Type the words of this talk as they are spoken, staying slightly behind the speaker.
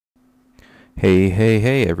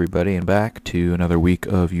Hey, everybody, and back to another week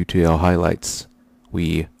of UTL highlights.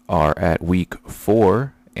 We are at week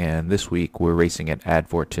 4, and this week we're racing at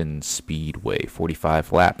Advorton Speedway.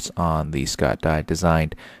 45 laps on the Scott Dye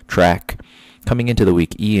designed track. Coming into the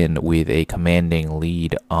week, Ian with a commanding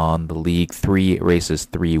lead on the league. 3 races,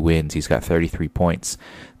 3 wins. He's got 33 points.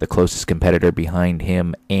 The closest competitor behind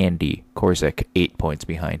him, Andy Korzik, 8 points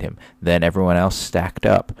behind him. Then everyone else stacked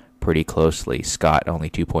up pretty closely. Scott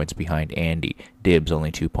only 2 points behind Andy. Dibbs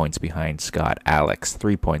only 2 points behind Scott. Alex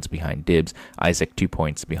 3 points behind Dibbs. Isaac 2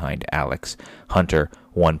 points behind Alex. Hunter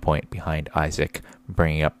 1 point behind Isaac,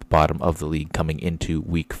 bringing up the bottom of the league coming into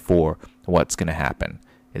week 4. What's going to happen?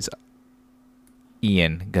 Is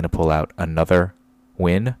Ian going to pull out another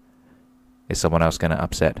win? Is someone else going to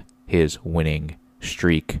upset his winning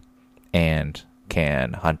streak? And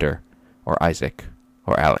can Hunter or Isaac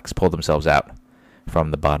or Alex pull themselves out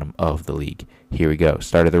from the bottom of the league? Here we go.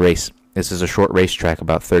 Start of the race. This is a short racetrack,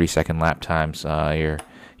 about 30-second lap times. Your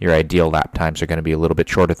ideal lap times are going to be a little bit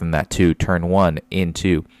shorter than that too. Turn 1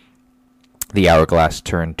 into the hourglass.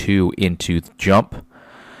 Turn 2 into the jump.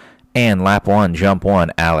 And lap 1, jump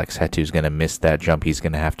 1. Alex Hetu's going to miss that jump. He's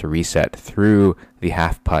going to have to reset through the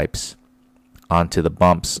half pipes onto the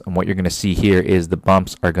bumps. And what you're going to see here is the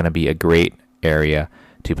bumps are going to be a great area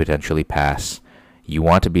to potentially pass. You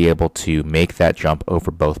want to be able to make that jump over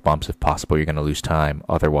both bumps if possible. You're going to lose time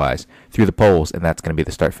otherwise. Through the poles, and that's going to be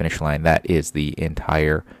the start-finish line. That is the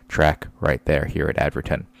entire track right there here at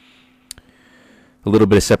Advorton. A little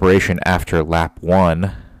bit of separation after lap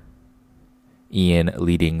 1. Ian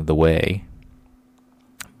leading the way,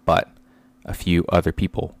 but a few other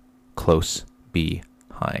people close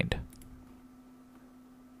behind.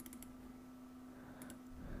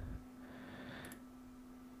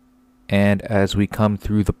 And as we come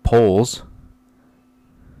through the poles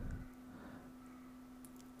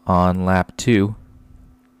on lap 2,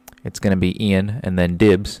 it's going to be Ian and then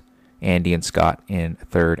Dibbs, Andy and Scott in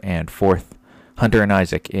 3rd and 4th, Hunter and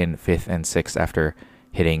Isaac in 5th and 6th after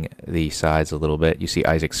hitting the sides a little bit. You see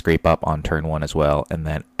Isaac scrape up on turn 1 as well, and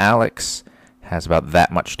then Alex has about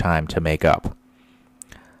that much time to make up.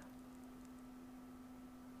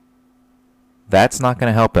 That's not going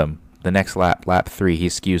to help him. The next lap, lap 3, he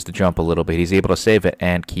skews the jump a little bit. He's able to save it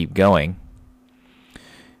and keep going.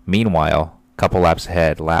 Meanwhile, a couple laps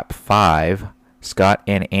ahead, lap 5, Scott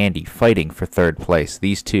and Andy fighting for 3rd place.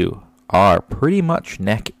 These two are pretty much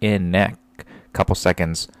neck and neck. Couple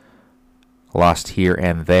seconds lost here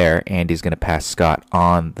and there. Andy's going to pass Scott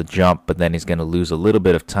on the jump, but then he's going to lose a little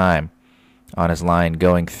bit of time on his line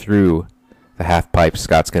going through the half pipe.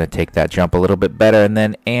 Scott's going to take that jump a little bit better, and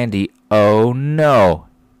then Andy, oh no,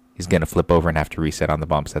 he's going to flip over and have to reset on the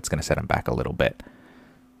bumps. That's going to set him back a little bit.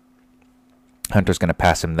 Hunter's going to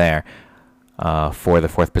pass him there for the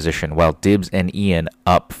 4th position, while Dibbs and Ian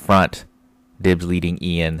up front. Dibbs leading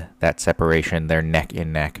Ian, that separation, they're neck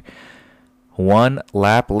and neck. 1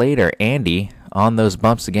 lap later, Andy on those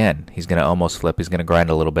bumps again. He's going to almost flip. He's going to grind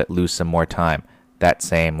a little bit, lose some more time. That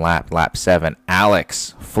same lap, lap 7,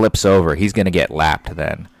 Alex flips over. He's going to get lapped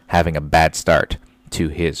then, having a bad start to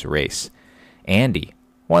his race. Andy,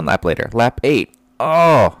 1 lap later, lap 8.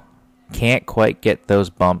 Oh, can't quite get those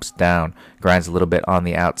bumps down. Grinds a little bit on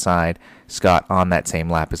the outside. Scott on that same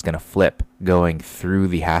lap is going to flip, going through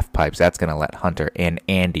the half pipes. That's going to let Hunter and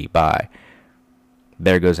Andy by.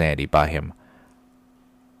 There goes Andy by him.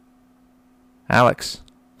 Alex,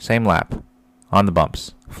 same lap, on the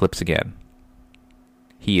bumps, flips again.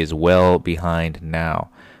 He is well behind now.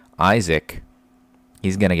 Isaac,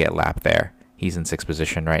 he's going to get lapped there. He's in 6th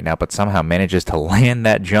position right now, but somehow manages to land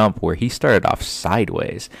that jump where he started off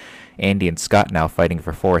sideways. Andy and Scott now fighting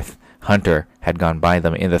for 4th. Hunter had gone by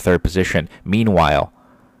them in the 3rd position. Meanwhile,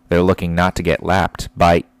 they're looking not to get lapped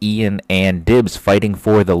by Ian and Dibbs fighting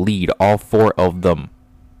for the lead. All 4 of them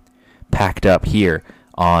packed up here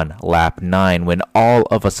on lap 9 when all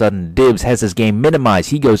of a sudden Dibbs has his game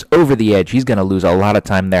minimized. He goes over the edge. He's going to lose a lot of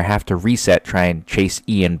time there, have to reset, try and chase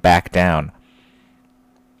Ian back down.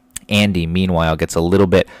 Andy, meanwhile, gets a little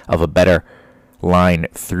bit of a better line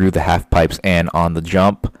through the half pipes and on the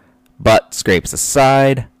jump, but scrapes the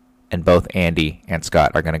side, and both Andy and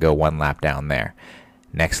Scott are going to go 1 lap down there.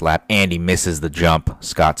 Next lap, Andy misses the jump.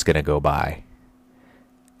 Scott's going to go by.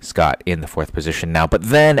 Scott in the 4th position now, but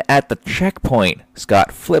then at the checkpoint,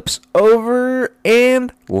 Scott flips over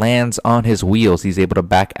and lands on his wheels. He's able to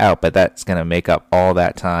back out, but that's going to make up all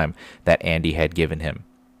that time that Andy had given him.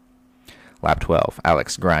 Lap 12,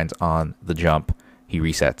 Alex grinds on the jump. He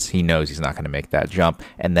resets. He knows he's not going to make that jump.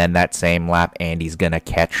 And then that same lap, Andy's going to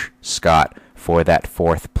catch Scott for that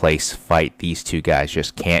 4th place fight. These two guys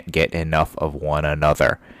just can't get enough of one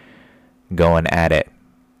another. going at it.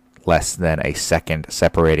 Less than a second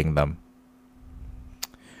separating them.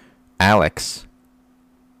 Alex,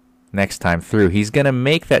 next time through, he's going to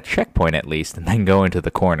make that checkpoint at least and then go into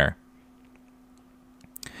the corner.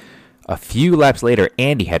 A few laps later,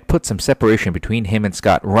 Andy had put some separation between him and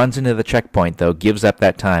Scott. Runs into the checkpoint, though, gives up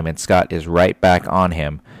that time, and Scott is right back on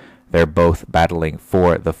him. They're both battling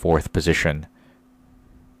for the 4th position.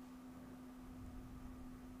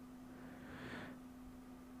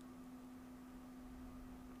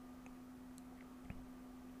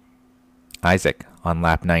 Isaac on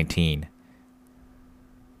lap 19.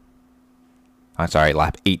 I'm sorry,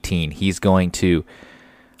 lap 18. He's going to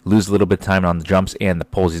lose a little bit of time on the jumps and the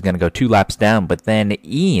poles. He's going to go 2 laps down, but then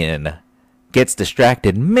Ian gets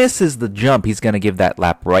distracted, misses the jump. He's going to give that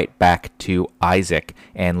lap right back to Isaac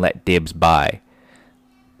and let Dibbs by.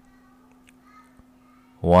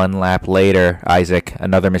 1 lap later, Isaac,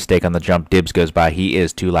 another mistake on the jump. Dibbs goes by. He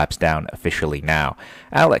is 2 laps down officially now.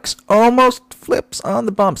 Alex almost flips on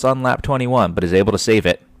the bumps on lap 21, but is able to save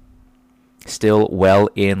it. Still well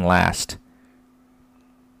in last.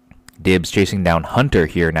 Dibbs chasing down Hunter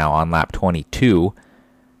here now on lap 22.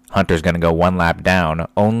 Hunter's going to go 1 lap down.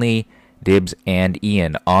 Only Dibbs and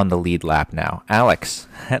Ian on the lead lap now. Alex,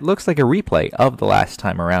 it looks like a replay of the last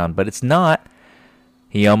time around, but it's not.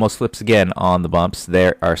 He almost flips again on the bumps.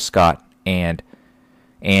 There are Scott and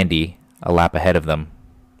Andy a lap ahead of them.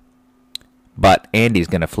 But Andy's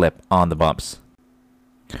going to flip on the bumps.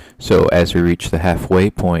 So as we reach the halfway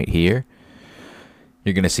point here,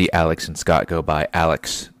 you're going to see Alex and Scott go by.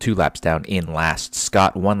 Alex 2 laps down in last.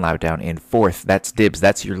 Scott 1 lap down in 4th. That's Dibbs.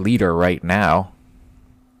 That's your leader right now.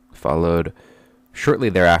 Followed shortly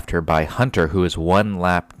thereafter by Hunter, who is 1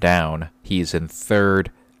 lap down. He's in 3rd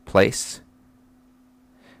place.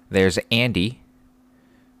 There's Andy,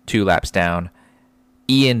 2 laps down.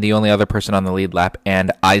 Ian, the only other person on the lead lap,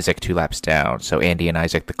 and Isaac 2 laps down. So Andy and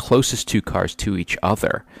Isaac, the closest 2 cars to each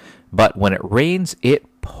other. But when it rains, it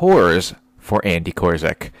pours for Andy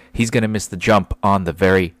Korzik. He's going to miss the jump on the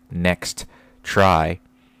very next try.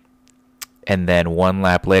 And then 1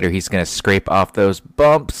 lap later, he's going to scrape off those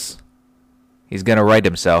bumps. He's going to right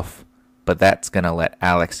himself, but that's going to let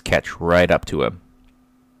Alex catch right up to him.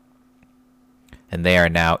 And they are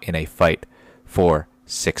now in a fight for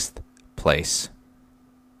 6th place.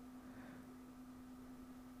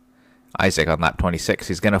 Isaac on lap 26.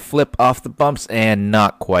 He's going to flip off the bumps and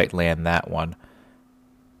not quite land that one.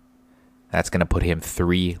 That's going to put him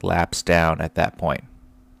 3 laps down at that point.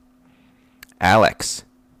 Alex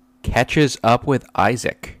catches up with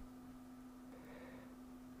Isaac.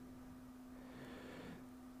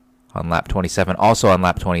 On lap 27, also on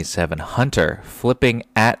lap 27, Hunter flipping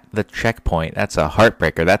at the checkpoint. That's a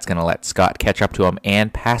heartbreaker. That's going to let Scott catch up to him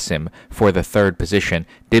and pass him for the 3rd position.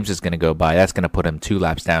 Dibbs is going to go by. That's going to put him 2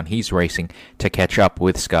 laps down. He's racing to catch up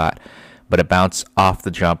with Scott, but a bounce off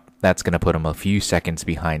the jump, that's going to put him a few seconds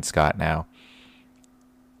behind Scott now.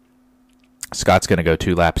 Scott's going to go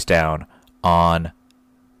 2 laps down on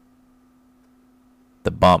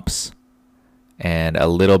the bumps, and a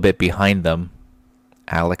little bit behind them,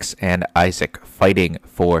 Alex and Isaac fighting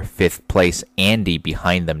for 5th place. Andy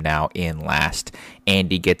behind them now in last.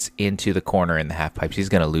 Andy gets into the corner in the half pipes. He's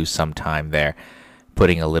going to lose some time there,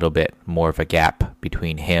 putting a little bit more of a gap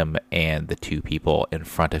between him and the 2 people in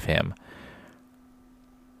front of him.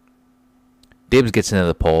 Dibbs gets into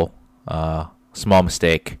the pole. Small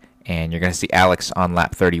mistake. And you're going to see Alex on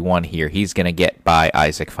lap 31 here. He's going to get by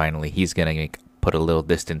Isaac finally. He's going to put a little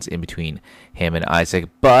distance in between him and Isaac,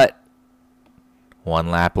 but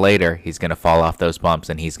 1 lap later, he's going to fall off those bumps,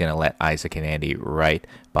 and he's going to let Isaac and Andy right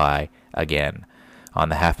by again. On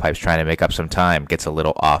the half pipes, trying to make up some time, gets a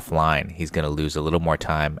little offline. He's going to lose a little more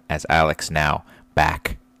time as Alex now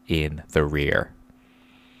back in the rear.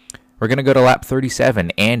 We're going to go to lap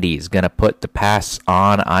 37. Andy's going to put the pass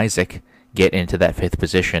on Isaac, get into that 5th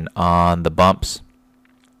position on the bumps.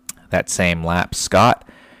 That same lap, Scott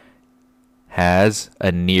has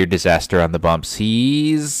a near disaster on the bumps.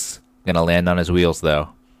 He's going to land on his wheels, though.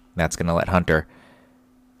 That's going to let Hunter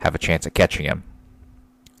have a chance at catching him.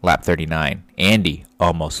 Lap 39. Andy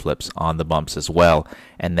almost flips on the bumps as well.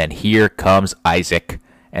 And then here comes Isaac.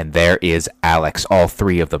 And there is Alex. All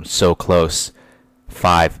 3 of them so close.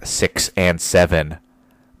 5, 6, and 7.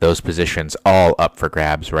 Those positions all up for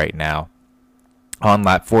grabs right now. On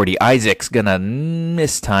lap 40, Isaac's going to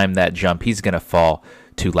mistime that jump. He's going to fall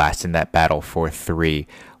to last in that battle for 3,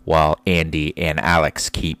 while Andy and Alex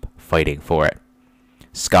keep fighting for it.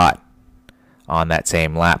 Scott on that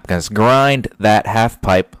same lap going to grind that half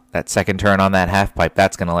pipe, that second turn on that half pipe.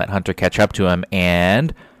 That's going to let Hunter catch up to him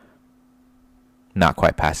and not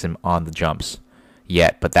quite pass him on the jumps.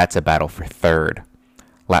 yet, but that's a battle for third.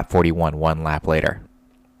 Lap 41, one lap later.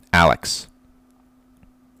 Alex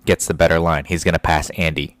gets the better line. He's going to pass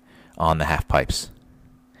Andy on the half pipes.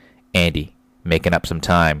 Andy making up some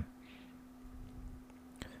time.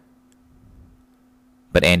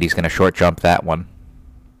 But Andy's going to short jump that one.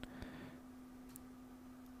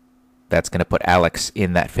 That's going to put Alex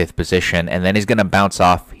in that 5th position. And then he's going to bounce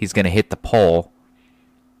off. He's going to hit the pole.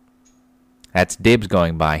 That's Dibbs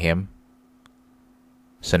going by him.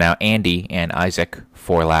 So now Andy and Isaac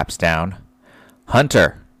 4 laps down.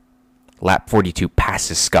 Hunter, lap 42,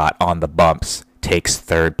 passes Scott on the bumps. Takes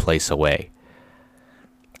 3rd place away.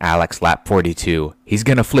 Alex, lap 42. He's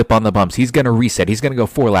going to flip on the bumps. He's going to reset. He's going to go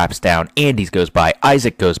 4 laps down. Andy goes by.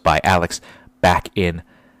 Isaac goes by. Alex back in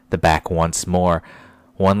the back once more.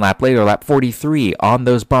 1 lap later, lap 43. On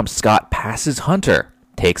those bumps, Scott passes Hunter.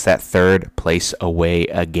 Takes that 3rd place away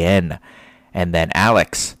again. And then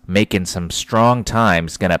Alex, making some strong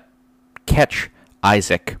times, going to catch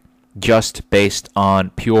Isaac just based on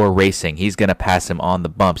pure racing. He's going to pass him on the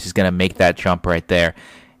bumps. He's going to make that jump right there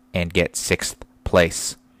and get 6th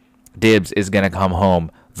place. Dibbs is going to come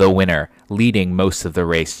home the winner, leading most of the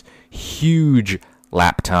race. Huge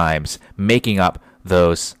lap times, making up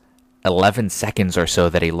those 11 seconds or so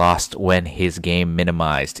that he lost when his game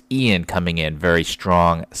minimized. Ian coming in very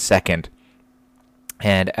strong 2nd.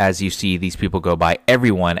 And as you see, these people go by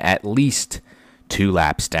everyone at least 2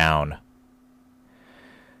 laps down.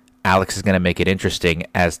 Alex is going to make it interesting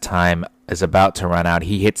as time is about to run out.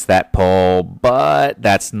 He hits that pole, but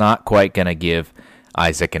that's not quite going to give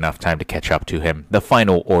Isaac enough time to catch up to him. The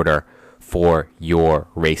final order for your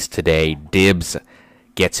race today. Dibbs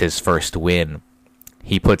gets his first win.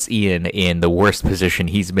 He puts Ian in the worst position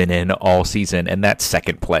he's been in all season, and that's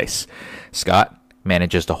 2nd place. Scott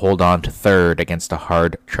manages to hold on to 3rd against a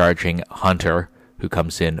hard-charging Hunter, who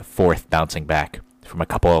comes in 4th, bouncing back from a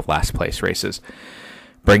couple of last-place races.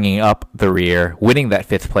 Bringing up the rear, winning that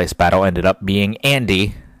 5th place battle ended up being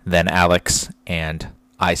Andy, then Alex, and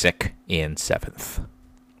Isaac in 7th.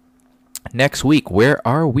 Next week, where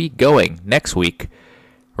are we going? Next week,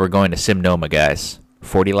 we're going to Simnoma, guys.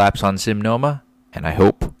 40 laps on Simnoma, and I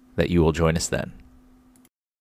hope that you will join us then.